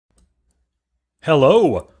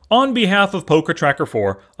Hello! On behalf of PokerTracker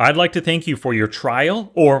 4, I'd like to thank you for your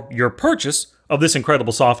trial or your purchase of this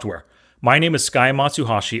incredible software. My name is Sky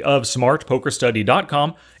Matsuhashi of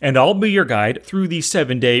SmartPokerStudy.com, and I'll be your guide through the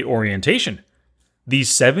 7-day orientation. These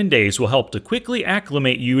 7 days will help to quickly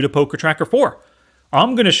acclimate you to PokerTracker 4.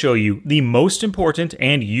 I'm going to show you the most important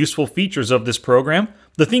and useful features of this program,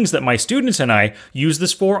 the things that my students and I use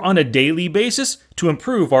this for on a daily basis to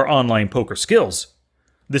improve our online poker skills.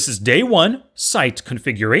 This is Day 1, Site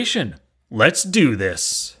Configuration. Let's do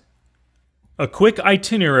this! A quick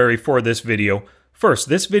itinerary for this video. First,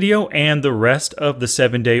 this video and the rest of the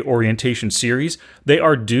 7-day orientation series, they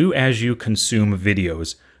are due as you consume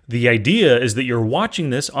videos. The idea is that you're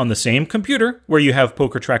watching this on the same computer where you have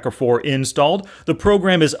PokerTracker 4 installed, the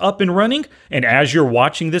program is up and running, and as you're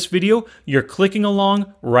watching this video, you're clicking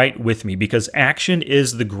along right with me because action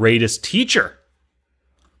is the greatest teacher.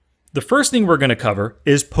 The first thing we're going to cover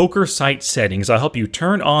is poker site settings. I'll help you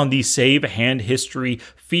turn on the Save Hand History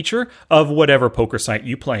feature of whatever poker site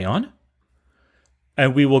you play on.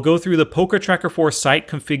 And we will go through the PokerTracker 4 site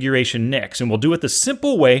configuration next, and we'll do it the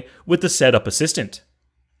simple way with the Setup Assistant.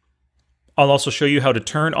 I'll also show you how to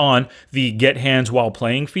turn on the Get Hands While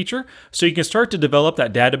Playing feature so you can start to develop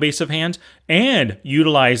that database of hands and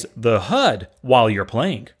utilize the HUD while you're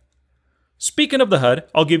playing. Speaking of the HUD,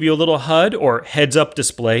 I'll give you a little HUD or heads-up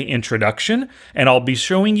display introduction, and I'll be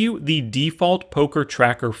showing you the default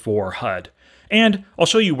PokerTracker 4 HUD. And I'll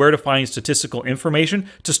show you where to find statistical information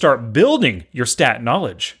to start building your stat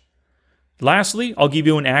knowledge. Lastly, I'll give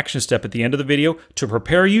you an action step at the end of the video to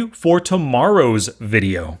prepare you for tomorrow's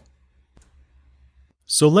video.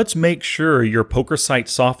 So let's make sure your poker site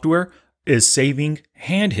software is saving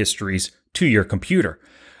hand histories to your computer.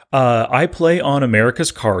 I play on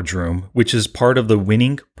America's Card Room, which is part of the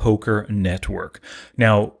Winning Poker Network.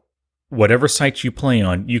 Now, whatever site you play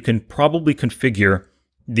on, you can probably configure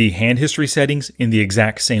the hand history settings in the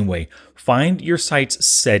exact same way. Find your site's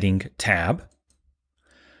setting tab,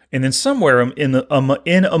 and then somewhere in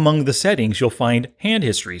among the settings, you'll find hand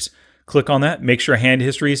histories. Click on that, make sure hand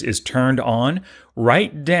histories is turned on.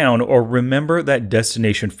 Write down or remember that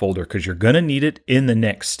destination folder because you're going to need it in the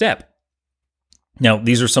next step. Now,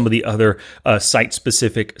 these are some of the other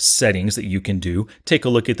site-specific settings that you can do. Take a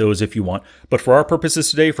look at those if you want. But for our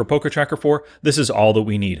purposes today, for PokerTracker 4, this is all that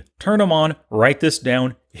we need. Turn them on, write this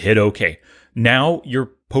down, hit OK. Now,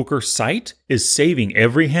 your poker site is saving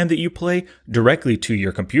every hand that you play directly to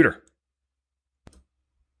your computer.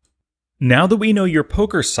 Now that we know your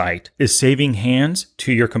poker site is saving hands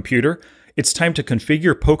to your computer, it's time to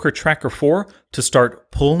configure PokerTracker 4 to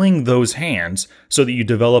start pulling those hands so that you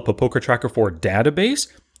develop a PokerTracker 4 database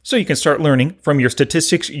so you can start learning from your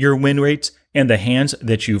statistics, your win rates, and the hands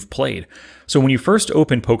that you've played. So when you first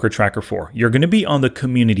open PokerTracker 4, you're going to be on the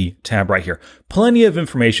Community tab right here. Plenty of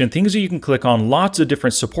information, things that you can click on, lots of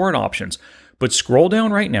different support options. But scroll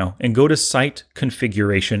down right now and go to Site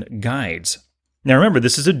Configuration Guides. Now remember,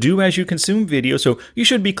 this is a do-as-you-consume video, so you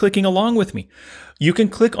should be clicking along with me. You can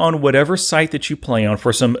click on whatever site that you play on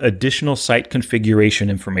for some additional site configuration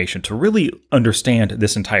information to really understand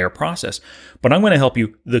this entire process. But I'm going to help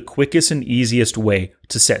you the quickest and easiest way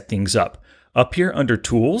to set things up. Up here under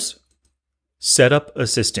Tools, Setup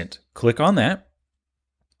Assistant. Click on that.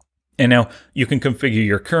 And now you can configure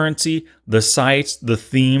your currency, the sites, the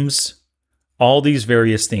themes, all these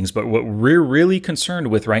various things, but what we're really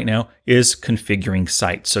concerned with right now is configuring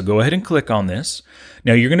sites. So go ahead and click on this.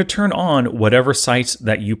 Now you're going to turn on whatever sites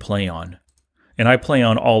that you play on. And I play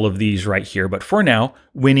on all of these right here, but for now,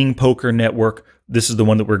 Winning Poker Network, this is the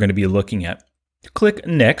one that we're going to be looking at. Click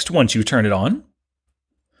Next once you turn it on.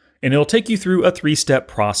 And it'll take you through a 3-step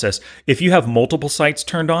process. If you have multiple sites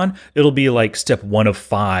turned on, it'll be like step 1 of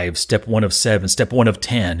 5, step 1 of 7, step 1 of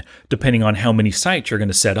 10, depending on how many sites you're going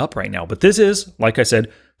to set up right now. But this is, like I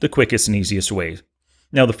said, the quickest and easiest way.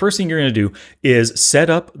 Now, the first thing you're going to do is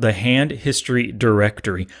set up the hand history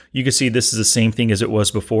directory. You can see this is the same thing as it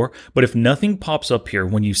was before, but if nothing pops up here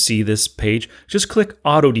when you see this page, just click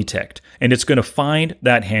Auto Detect, and it's going to find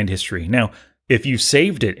that hand history. Now, if you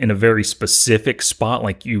saved it in a very specific spot,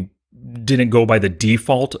 like you didn't go by the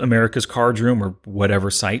default America's Card Room or whatever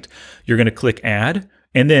site, you're going to click Add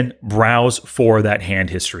and then browse for that hand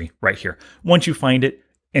history right here. Once you find it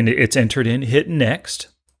and it's entered in, hit Next.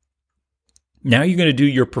 Now you're going to do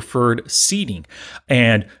your preferred seating.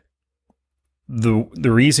 And the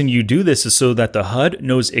reason you do this is so that the HUD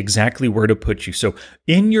knows exactly where to put you. So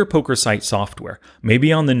in your poker site software,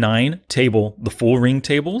 maybe on the 9 table, the full ring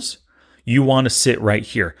tables, you want to sit right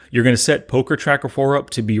here. You're going to set PokerTracker 4 up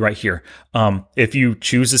to be right here. If you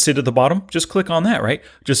choose to sit at the bottom, just click on that, right?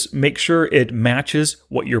 Just make sure it matches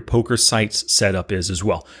what your poker site's setup is as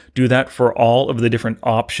well. Do that for all of the different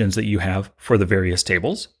options that you have for the various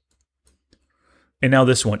tables. And now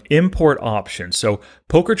this one, import options. So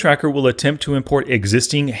PokerTracker will attempt to import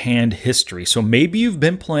existing hand history. So maybe you've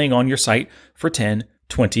been playing on your site for 10,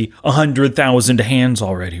 20, 100,000 hands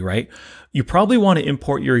already, right? You probably want to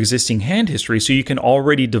import your existing hand history so you can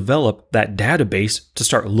already develop that database to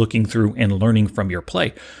start looking through and learning from your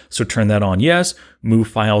play. So turn that on, yes. Move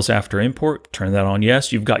files after import, turn that on,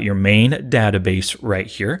 yes. You've got your main database right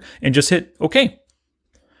here, and just hit OK.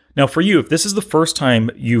 Now for you, if this is the first time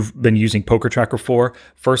you've been using PokerTracker 4,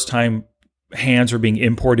 first time hands are being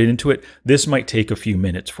imported into it, this might take a few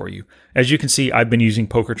minutes for you. As you can see, I've been using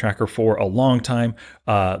PokerTracker for a long time.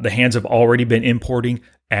 The hands have already been importing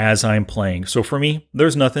as I'm playing. So for me,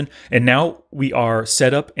 there's nothing. And now we are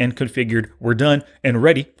set up and configured. We're done and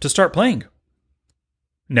ready to start playing.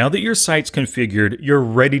 Now that your site's configured, you're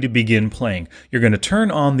ready to begin playing. You're going to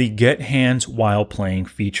turn on the Get Hands While Playing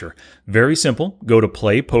feature. Very simple. Go to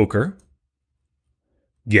Play Poker,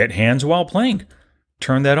 Get Hands While Playing.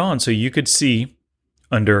 Turn that on so you could see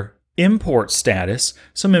under Import Status,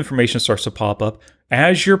 some information starts to pop up.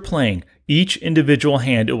 As you're playing each individual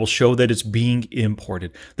hand, it will show that it's being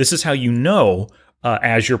imported. This is how you know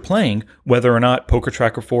as you're playing whether or not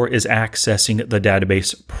PokerTracker 4 is accessing the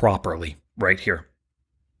database properly right here.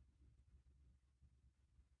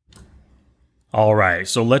 All right,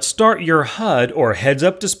 so let's start your HUD or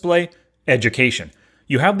heads-up display education.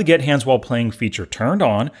 You have the Get Hands While Playing feature turned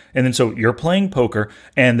on, and then so you're playing poker,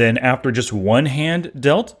 and then after just one hand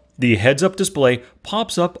dealt, the heads-up display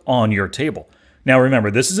pops up on your table. Now remember,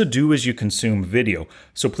 this is a do-as-you-consume video,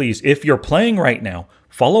 so please, if you're playing right now,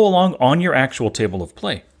 follow along on your actual table of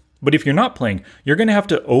play. But if you're not playing, you're going to have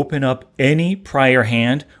to open up any prior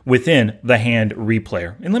hand within the hand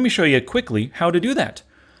replayer. And let me show you quickly how to do that.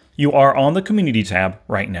 You are on the Community tab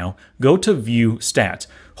right now. Go to View Stats.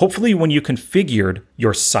 Hopefully when you configured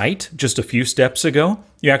your site just a few steps ago,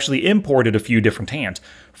 you actually imported a few different hands.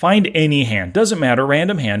 Find any hand, doesn't matter,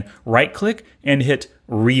 random hand, right-click and hit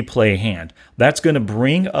Replay Hand. That's going to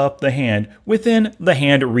bring up the hand within the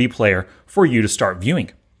hand replayer for you to start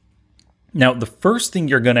viewing. Now, the first thing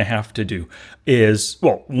you're going to have to do is,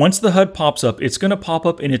 well, once the HUD pops up, it's going to pop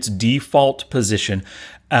up in its default position.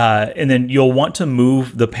 And then you'll want to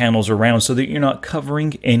move the panels around so that you're not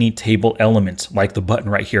covering any table elements like the button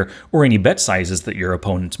right here or any bet sizes that your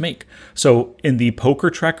opponents make. So in the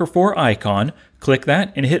PokerTracker 4 icon, click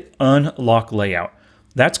that and hit Unlock Layout.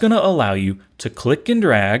 That's going to allow you to click and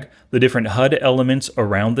drag the different HUD elements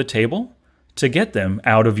around the table to get them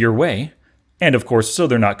out of your way. And of course, so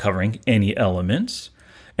they're not covering any elements.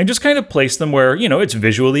 And just kind of place them where, you know, it's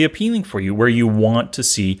visually appealing for you, where you want to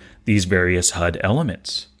see these various HUD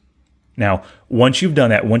elements. Now, once you've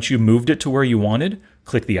done that, once you've moved it to where you wanted,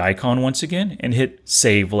 click the icon once again and hit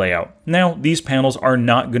Save Layout. Now, these panels are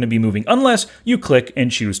not going to be moving unless you click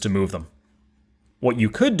and choose to move them. What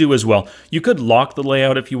you could do as well, you could lock the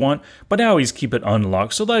layout if you want, but I always keep it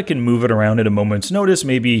unlocked so that I can move it around at a moment's notice.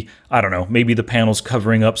 Maybe, I don't know, maybe the panel's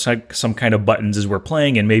covering up some kind of buttons as we're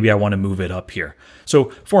playing, and maybe I want to move it up here.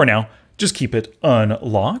 So for now, just keep it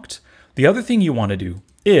unlocked. The other thing you want to do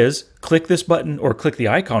is click this button or click the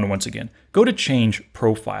icon once again. Go to Change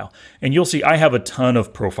Profile, and you'll see I have a ton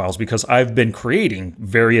of profiles because I've been creating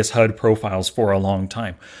various HUD profiles for a long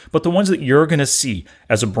time. But the ones that you're going to see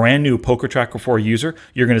as a brand new PokerTracker 4 user,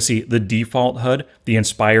 you're going to see the default HUD, the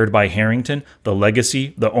Inspired by Harrington, the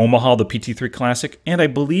Legacy, the Omaha, the PT3 Classic, and I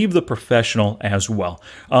believe the Professional as well.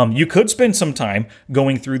 You could spend some time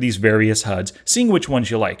going through these various HUDs, seeing which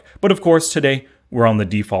ones you like. But of course, today we're on the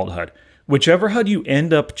default HUD. Whichever HUD you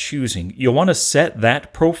end up choosing, you'll want to set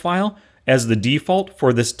that profile as the default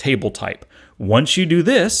for this table type. Once you do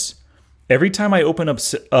this, every time I open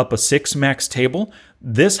up a 6 max table,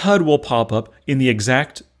 this HUD will pop up in the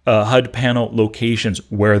exact HUD panel locations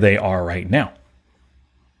where they are right now.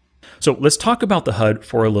 So let's talk about the HUD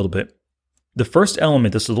for a little bit. The first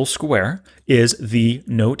element, this little square, is the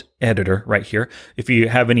note editor right here. If you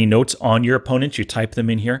have any notes on your opponent, you type them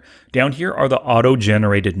in here. Down here are the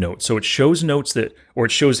auto-generated notes. So it shows notes that, or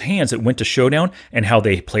it shows hands that went to showdown and how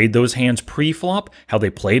they played those hands pre-flop, how they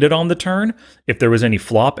played it on the turn. If there was any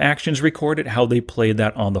flop actions recorded, how they played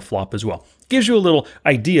that on the flop as well. Gives you a little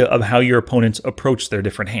idea of how your opponents approach their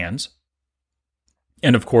different hands.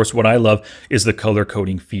 And of course, what I love is the color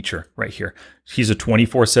coding feature right here. He's a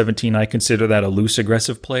 24-17. I consider that a loose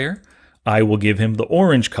aggressive player. I will give him the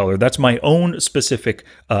orange color. That's my own specific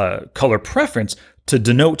color preference to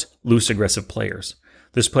denote loose aggressive players.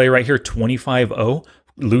 This player right here, 25-0,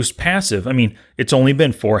 loose passive. I mean, it's only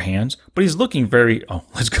been 4 hands, but he's looking very,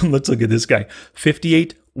 let's look at this guy.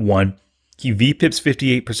 58-1. He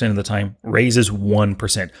VPIPs 58% of the time, raises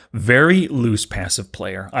 1%. Very loose passive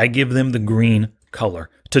player. I give them the green color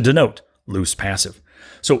to denote loose passive.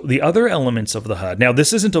 So the other elements of the HUD, now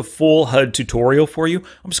this isn't a full HUD tutorial for you.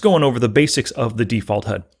 I'm just going over the basics of the default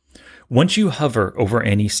HUD. Once you hover over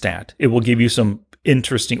any stat, it will give you some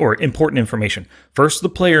interesting or important information. First, the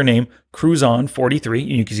player name, Cruise On 43,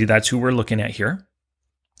 and you can see that's who we're looking at here.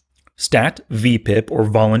 Stat, VPIP, or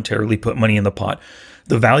voluntarily put money in the pot.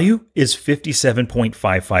 The value is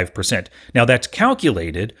 57.55%. Now that's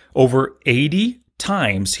calculated over 80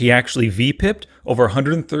 times he actually VPIP'd over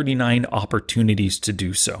 139 opportunities to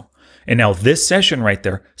do so. And now this session right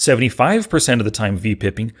there, 75% of the time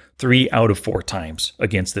VPIPing, 3 out of 4 times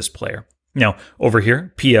against this player. Now over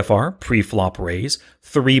here, PFR, pre-flop raise,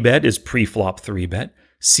 3-bet is pre-flop 3-bet.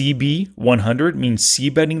 CB 100 means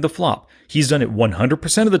C-betting the flop. He's done it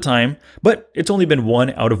 100% of the time, but it's only been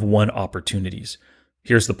 1 out of 1 opportunities.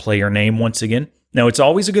 Here's the player name once again. Now it's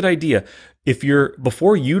always a good idea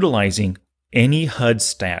before utilizing any HUD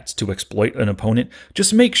stats to exploit an opponent,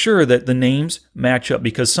 just make sure that the names match up,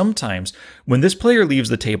 because sometimes when this player leaves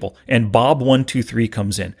the table and Bob123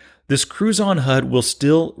 comes in, this Cruise On HUD will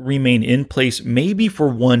still remain in place maybe for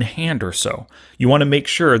 1 hand or so. You want to make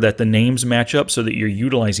sure that the names match up so that you're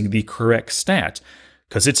utilizing the correct stats,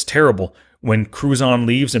 because it's terrible when Cruise On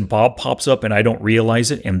leaves and Bob pops up and I don't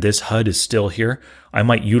realize it and this HUD is still here. I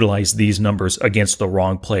might utilize these numbers against the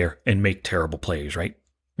wrong player and make terrible plays, right?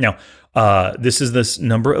 Now, this is this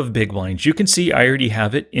number of big blinds. You can see I already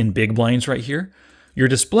have it in big blinds right here. Your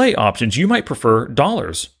display options, you might prefer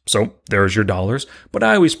dollars. So there's your dollars, but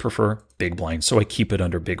I always prefer big blinds, so I keep it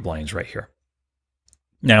under big blinds right here.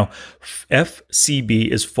 Now, FCB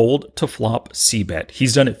is fold to flop C-bet.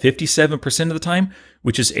 He's done it 57% of the time,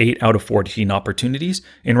 which is 8 out of 14 opportunities.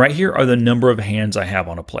 And right here are the number of hands I have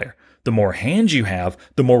on a player. The more hands you have,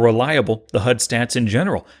 the more reliable the HUD stats in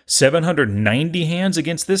general. 790 hands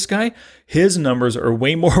against this guy, his numbers are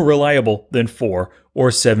way more reliable than 4 or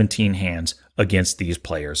 17 hands against these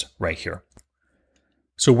players right here.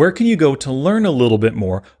 So where can you go to learn a little bit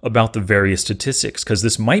more about the various statistics? Because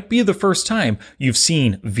this might be the first time you've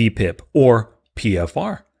seen VPIP or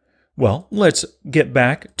PFR. Well, let's get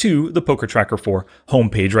back to the PokerTracker 4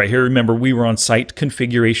 homepage right here. Remember, we were on site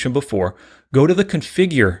configuration before. Go to the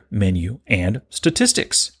Configure menu and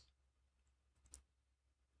Statistics.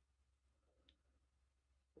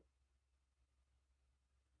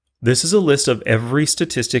 This is a list of every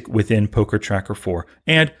statistic within PokerTracker 4,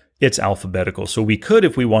 and it's alphabetical. So we could,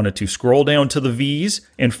 if we wanted to, scroll down to the V's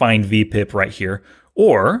and find VPIP right here,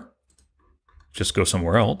 or just go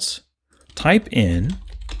somewhere else, type in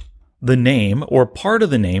the name or part of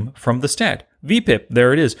the name from the stat. VPIP,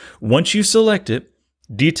 there it is. Once you select it,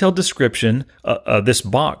 detailed description, this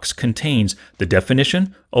box contains the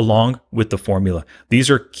definition along with the formula. These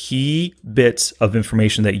are key bits of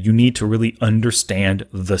information that you need to really understand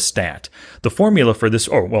the stat. The formula for this,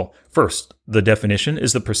 first, the definition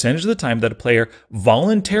is the percentage of the time that a player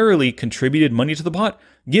voluntarily contributed money to the pot,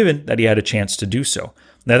 given that he had a chance to do so.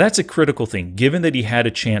 Now that's a critical thing, given that he had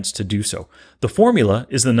a chance to do so. The formula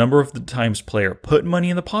is the number of the times player put money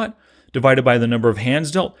in the pot divided by the number of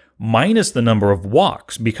hands dealt minus the number of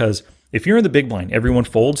walks, because if you're in the big blind, everyone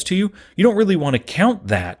folds to you, you don't really want to count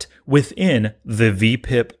that within the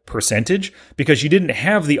VPIP percentage because you didn't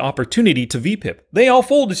have the opportunity to VPIP. They all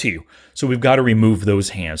folded to you. So we've got to remove those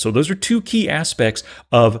hands. So those are 2 key aspects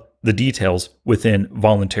of the details within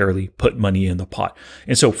voluntarily put money in the pot.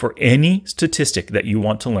 And so for any statistic that you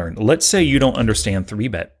want to learn, let's say you don't understand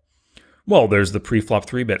 3-bet. Well, there's the pre-flop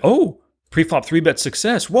 3-bet. Oh, pre-flop 3-bet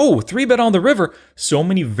success. Whoa, 3-bet on the river. So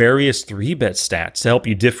many various 3-bet stats to help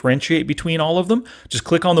you differentiate between all of them. Just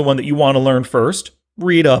click on the one that you want to learn first,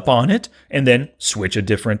 read up on it, and then switch to a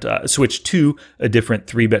different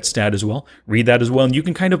 3-bet stat as well. Read that as well, and you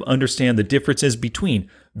can kind of understand the differences between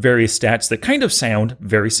various stats that kind of sound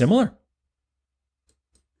very similar.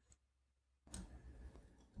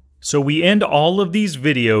 So we end all of these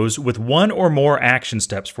videos with 1 or more action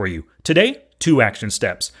steps for you. Today, 2 action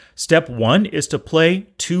steps. Step 1 is to play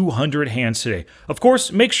 200 hands today. Of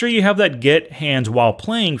course, make sure you have that get hands while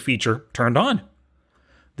playing feature turned on.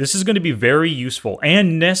 This is going to be very useful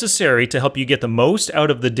and necessary to help you get the most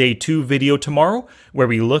out of the day 2 video tomorrow, where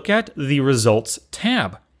we look at the results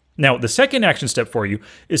tab. Now, the second action step for you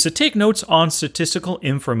is to take notes on statistical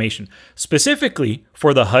information, specifically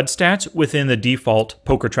for the HUD stats within the default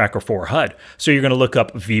PokerTracker 4 HUD. So you're going to look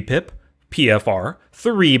up VPIP, PFR,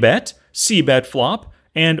 3-bet, C-bet flop,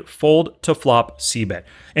 and fold to flop C-bet.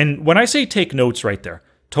 And when I say take notes right there,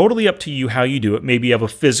 totally up to you how you do it. Maybe you have a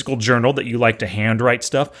physical journal that you like to handwrite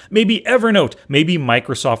stuff, maybe Evernote, maybe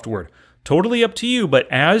Microsoft Word. Totally up to you, but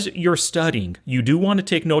as you're studying, you do want to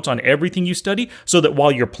take notes on everything you study so that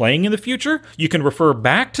while you're playing in the future, you can refer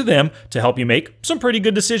back to them to help you make some pretty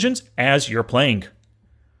good decisions as you're playing.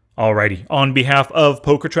 Alrighty, on behalf of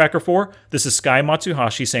PokerTracker 4, this is Sky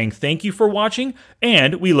Matsuhashi saying thank you for watching,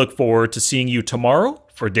 and we look forward to seeing you tomorrow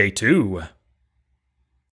for day 2.